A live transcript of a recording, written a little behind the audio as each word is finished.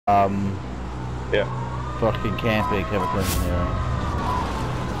Yeah. Fucking camping chemical engineering.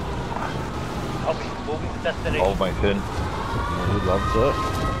 Copy. Moving to destination. Hold my pin. Yeah, he loves it.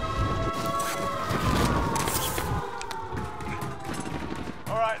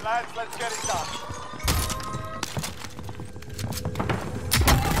 Alright lads, let's get it done.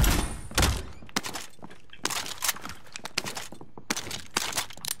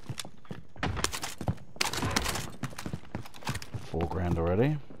 $4,000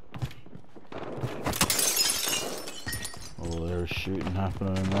 already. Oh, there's shooting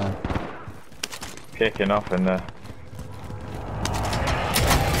happening in there. Kicking off in there.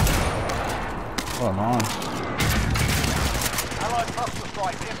 Oh, nice. Allied cluster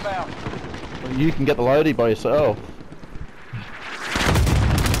strike inbound. Well, you can get the loadie by yourself.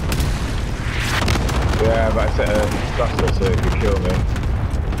 Yeah, but I set a cluster so it could kill me.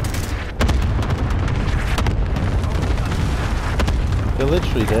 They're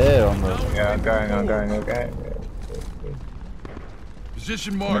literally there on the... Yeah, I'm going.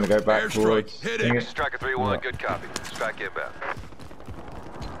 Position I'm mark. gonna go back Airstrike. towards. Hitting. Striker 3-1, Yeah. good copy. Strike inbound.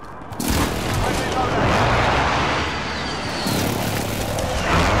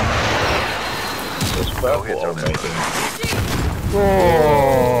 It's purple on me.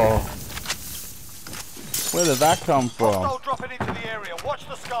 Oh! Where did that come from? Hostile dropping into the area. Watch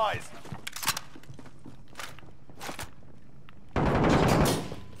the skies.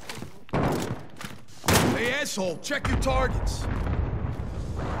 Hey asshole, check your targets.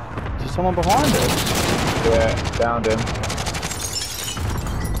 There's someone behind us. Yeah, downed him.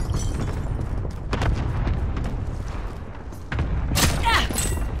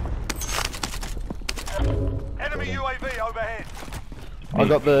 Enemy UAV overhead.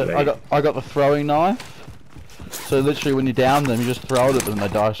 I got the throwing knife. So literally when you down them, you just throw it at them and they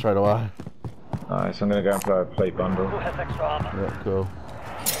die straight away. Nice, I'm gonna go and play a plate bundle. Who has extra armor? Yeah, cool.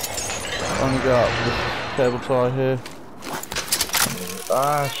 I'm gonna go up this cable tie here.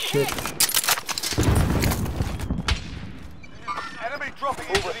 Ah, shit. Enemy dropping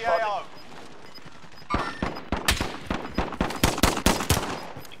into the AO.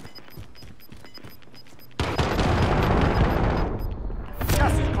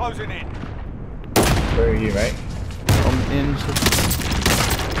 Gas is closing in. Where are you, mate? I'm in.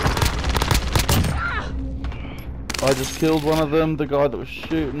 I just killed one of them, the guy that was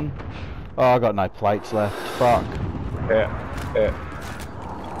shooting. Oh, I got no plates left. Fuck. Yeah.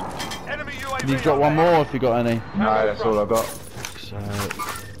 Enemy UAV Can you drop one overhead. more if you got any? No, that's all I got. So...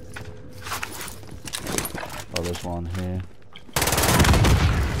 Oh, there's one here.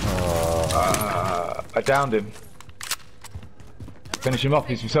 Oh. I downed him. Finish him off,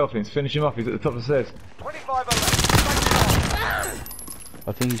 he's himself in. Finish him off, he's at the top of the stairs. 25 11.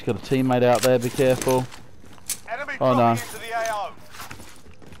 I think he's got a teammate out there, be careful. Enemy Oh, dropping no. into the AO.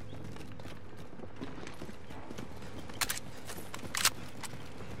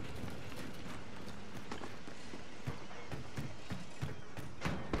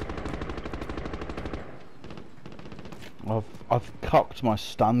 I've cocked my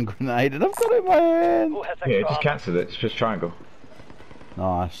stun grenade and I've got it in my hand. Who has extra Yeah, just armor? cancel it, it's just triangle.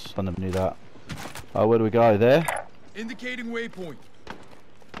 Nice, I never knew that. Oh, where do we go? There? Indicating waypoint.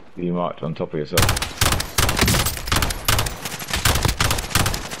 You marked on top of yourself.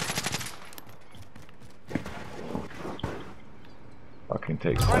 Fucking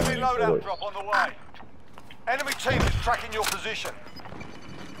take so Friendly many loadout bullets. drop on the way. Enemy team is tracking your position.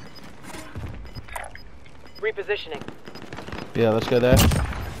 Repositioning. Yeah, let's go there.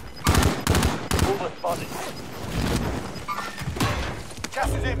 Mover spotted. Gas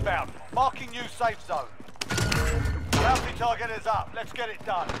is inbound. Marking new safe zone. Bounty target is up. Let's get it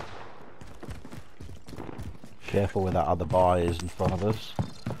done. Careful where that other bar is in front of us.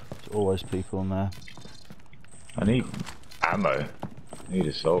 There's always people in there. I need ammo. I need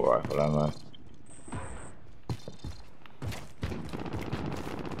assault rifle ammo.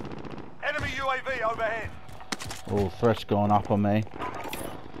 Enemy UAV overhead. Oh, threats going up on me.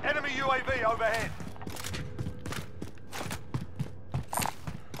 Enemy UAV overhead.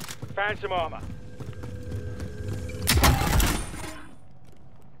 Found some armor.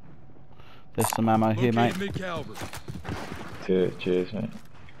 There's some ammo here, mate. Located mid-caliber. Cheers, mate.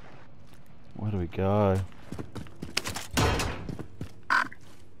 Where do we go?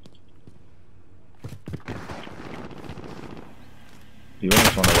 You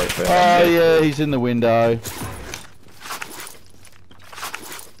almost want to wait for him. Oh yeah, he's in the window.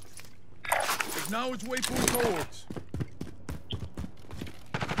 Acknowledge waypoint coordinates.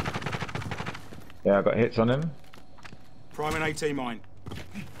 Yeah, I got hits on him. Prime and AT mine.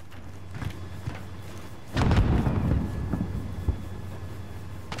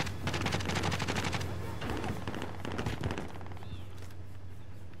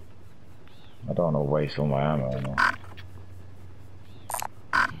 don't want to waste all my ammo. No.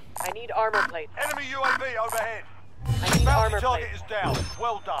 I need armor plates. Enemy UAV overhead. I need Bounty armor target plates. is down.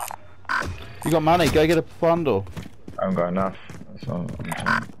 Well done. You got money? Go get a bundle. I haven't got enough. That's all I'm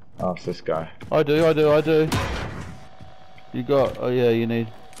trying to ask this guy. I do. You got? Oh yeah, you need.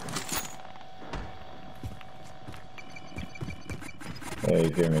 Yeah,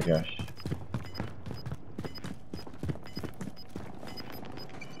 he's giving me cash.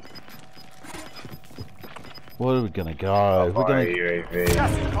 Where are we gonna go? We're Fire gonna. UAV.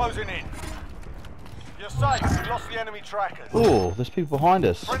 Gas is closing in. You're safe. We lost the enemy trackers. Oh, there's people behind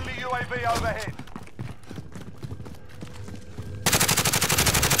us. Friendly UAV overhead.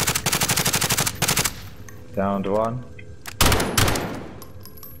 Downed one.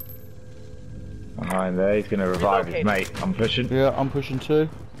 Behind there, he's gonna revive his mate. I'm pushing. Yeah, I'm pushing too.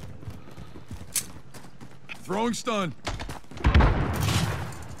 Throwing stun.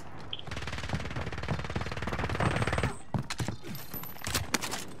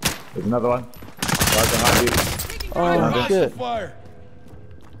 There's another one. Right behind you. Oh Hostile shit! fire.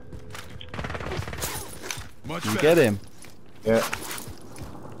 Much You better. get him. Yeah.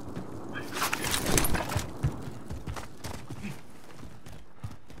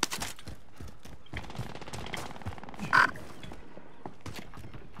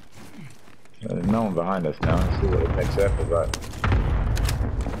 There's no one behind us now. Let's see what the next circle's like.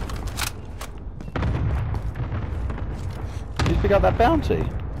 Did you pick up that bounty?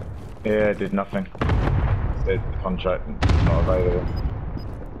 Yeah, it did nothing. Said the contract not available.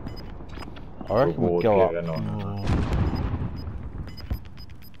 I reckon we'll Reward go up. given or-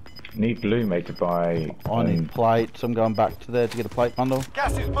 Need blue mate to buy. I need plates. I'm going back to there to get a plate bundle.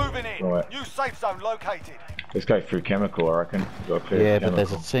 Gas is moving in. Right. New safe zone located. Let's go through chemical, I reckon. We've got to clear Yeah, the but there's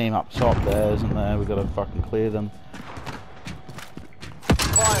a chemical. team up top there, isn't there? We've got to fucking clear them.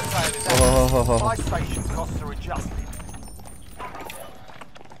 Fire sale is Oh. active. Buy station costs are adjusted.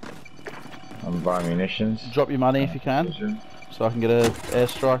 I'm buying munitions. Drop your money if you can, so I can get a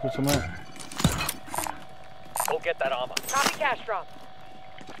airstrike or something. Go get that armor. Copy cash drop.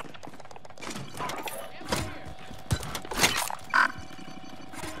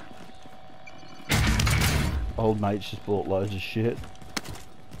 Old mate's just bought loads of shit.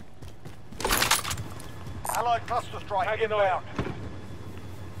 Allied cluster strike inbound.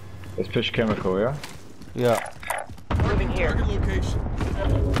 Let's push chemical, yeah? Yeah. Moving here. Target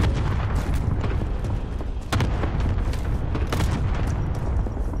location.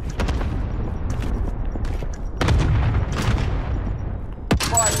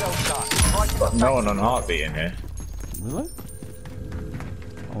 Fire cell done. Right to Got the no one on heartbeat in here. Really?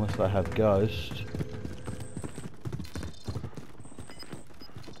 Unless they have ghost.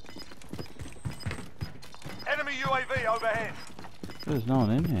 enemy UAV overhead. There's no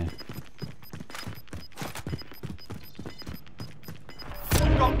one in here.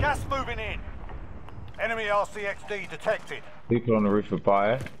 We've got gas moving in. Enemy RCXD detected. People on the roof of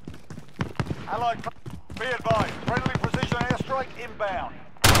Bayer. Allied be advised. Friendly precision airstrike inbound.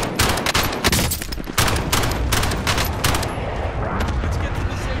 Let's get to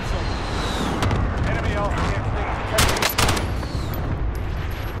the safe zone. Enemy RCXD detected.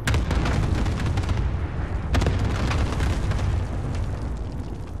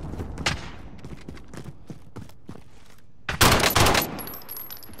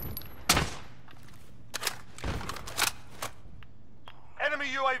 Enemy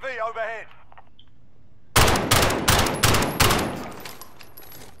UAV overhead.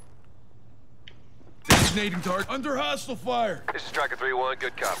 Designating target. Under hostile fire. This is Striker 3-1,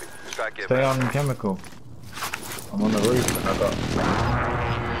 good copy. Strike Stay inbound. on chemical. I'm on the roof and I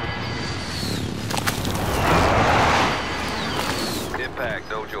got. Impact,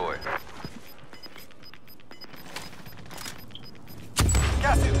 no joy.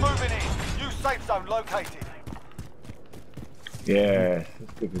 Gas is moving in. New safe zone located. Yeah,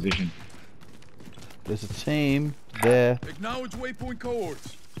 that's a good position. There's a team there, Acknowledge waypoint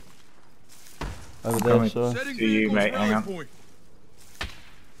cohorts. over there, Coming. so. Setting See you, vehicles mate, hang rally on. point.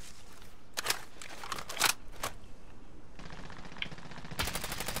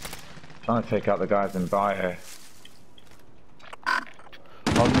 Trying to take out the guys in Bayer.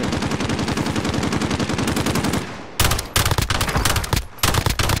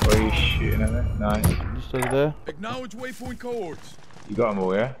 Where are you shooting at it? Nice. Just over there. Acknowledge waypoint cohorts. You got them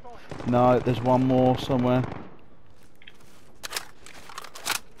all, yeah? No, there's one more somewhere.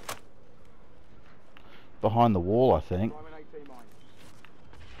 Behind the wall, I think.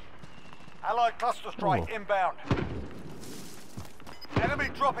 Allied cluster strike Oh. inbound. Enemy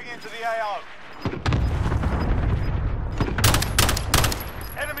dropping into the AO.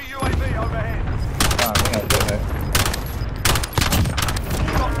 Enemy UAV overhead. I think I did it.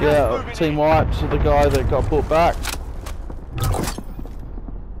 You got gas Yeah, moving team in. wipes of the guy that got put back.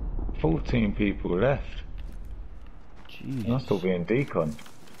 14 people left. Jeez. Must all be in decon.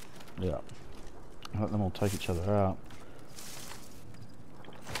 Yeah. Let them all take each other out.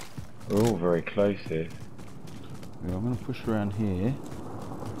 We're all very close here. Yeah, I'm gonna push around here.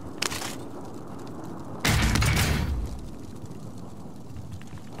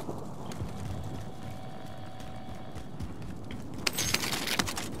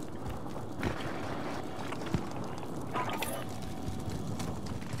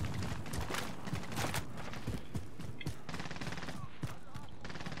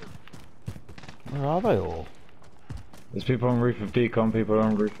 Where are they all? There's people on roof of decon, people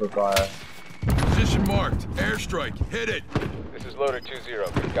on roof of fire. Position marked. Airstrike. Hit it. This is loader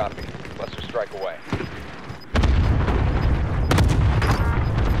 2-0. Good copy. Cluster strike away.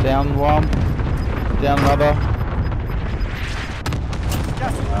 Down one. Down another.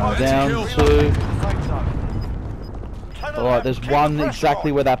 Gas is closing. Down kill. two. Relocating to the safe zone. 10 Alright, left. there's Keep the one pressure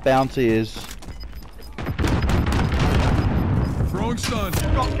exactly on. where that bounty is. Throwing stun.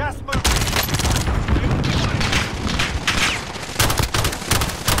 You've got gas moving.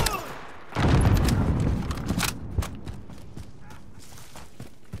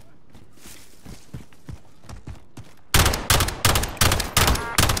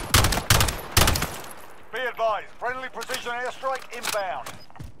 Be advised, friendly precision airstrike inbound.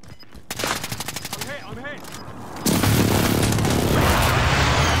 I'm hit.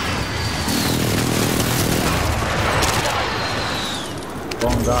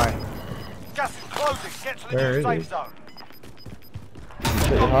 Wrong guy. Gas is closing. Get to the Where new is safe he? zone. Check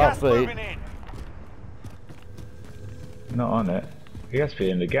your Got gas heartbeat. moving in. Not on it. He has to be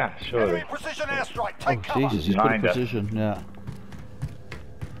in the gas, surely. Enemy precision airstrike. Oh Take cover. Jesus, he's put in Behind us. position, yeah.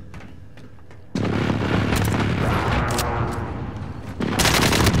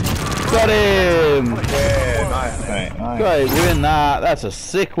 Got him! Yeah, nice, mate. Nice. Great win that. That's a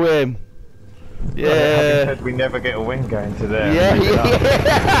sick win. Having Yeah. said we never get a win going to there. Yeah, Keep it up.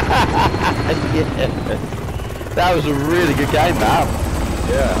 yeah. That was a really good game, man.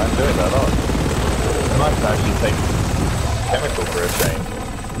 Yeah, I enjoyed that a lot. It's nice to actually take chemical for a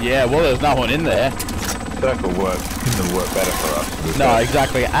change. Yeah, well, there's no one in there. Circle works couldn't have worked better for us. No,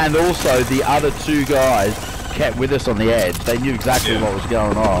 exactly. And also, the other two guys kept with us on the edge. They knew exactly Yeah. what was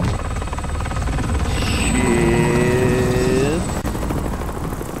going on. Shit.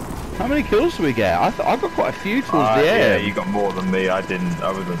 How many kills did we get? I got quite a few towards the Yeah, end. you got more than me. I didn't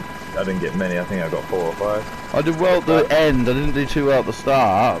get many. I think I got 4 or 5. I did well at the end. I didn't do too well at the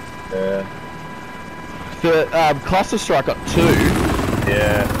start. Yeah. The cluster strike got 2.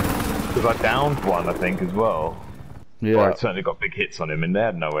 Yeah. Because I downed one, I think, as well. Yeah. Well, I certainly got big hits on him, and they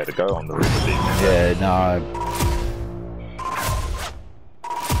had nowhere to go on the roof of the Yeah, no.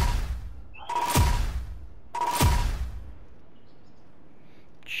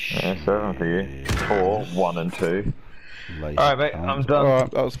 Yeah, 7 for you. 4, 1 and 2. Lazy Alright, mate, cunt. I'm done.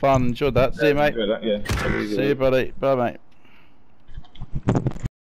 Alright, that was fun. Enjoyed that. See you, mate. Yeah. See you, buddy. Bye, mate.